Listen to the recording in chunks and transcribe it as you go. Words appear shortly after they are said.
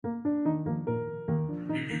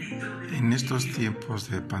En estos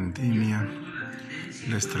tiempos de pandemia,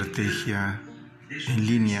 la estrategia en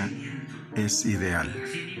línea es ideal.